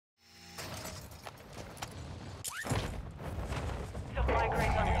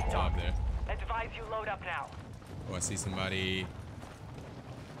load up now. Oh, I see somebody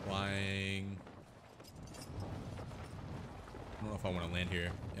flying. I don't know if I want to land here.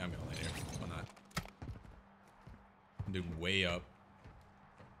 Yeah, I'm gonna land here. Why not? I'm doing way up.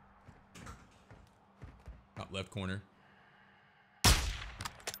 Top left corner.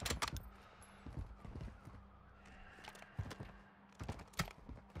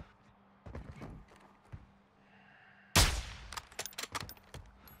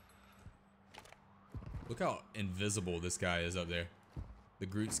 Look how invisible this guy is up there. The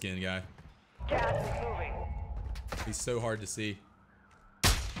Groot skin guy. Gas is moving. He's so hard to see.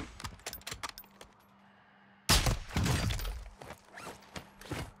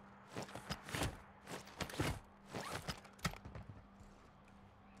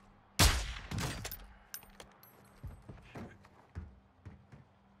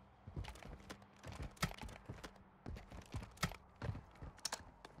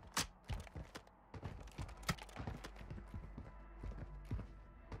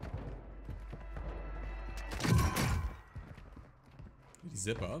 Did he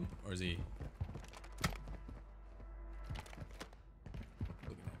zip up? Or is he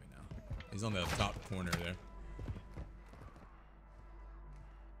looking at me now? He's on the top corner there.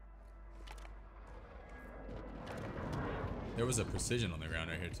 There was a precision on the ground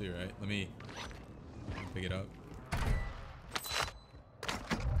right here too, right? Let me pick it up.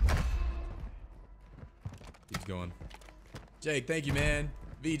 Keeps going. Jake, thank you, man.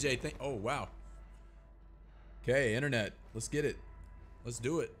 VJ, oh wow. Okay, internet. Let's get it. Let's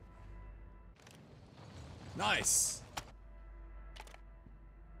do it. Nice.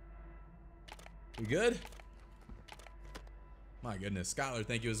 We good? My goodness. Skylar,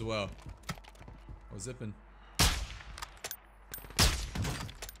 thank you as well. Oh, zipping.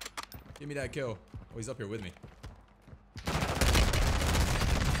 Give me that kill. Oh, he's up here with me.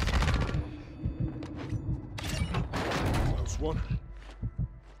 Close one.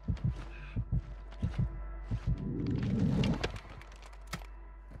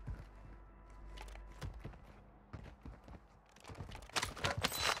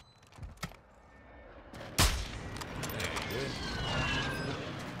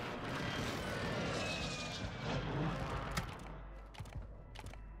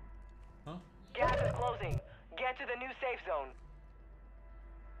 Gas is closing. Get to the new safe zone.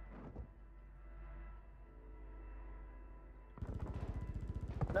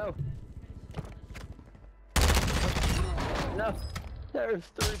 No. No. There's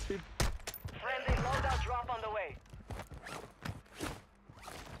 3 people. Friendly loadout drop on the way.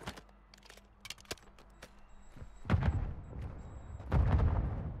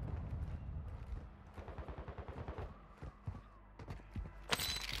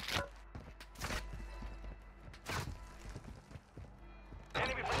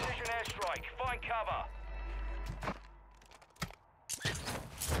 Enemy precision airstrike. Find cover.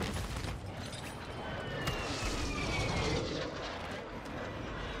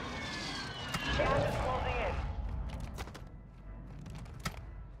 Gas is closing in.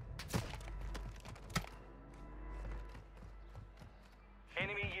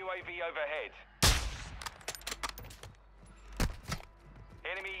 Enemy UAV overhead.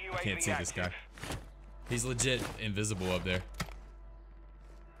 Enemy UAV Can't see this guy. active. He's legit invisible up there.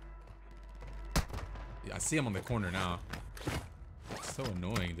 Yeah, I see him on the corner now. It's so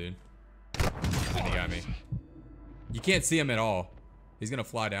annoying, dude. And he got me. You can't see him at all. He's gonna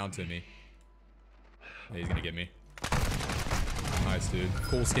fly down to me. Yeah, he's gonna get me. Nice, dude.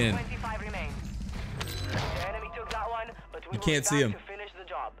 Cool skin. 25 remain. The enemy took that one, but we You will can't be see back him. to finish the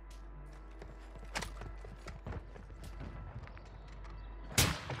job.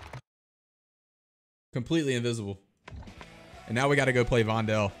 Completely invisible. And now we gotta go play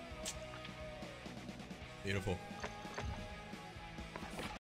Vondel. Beautiful.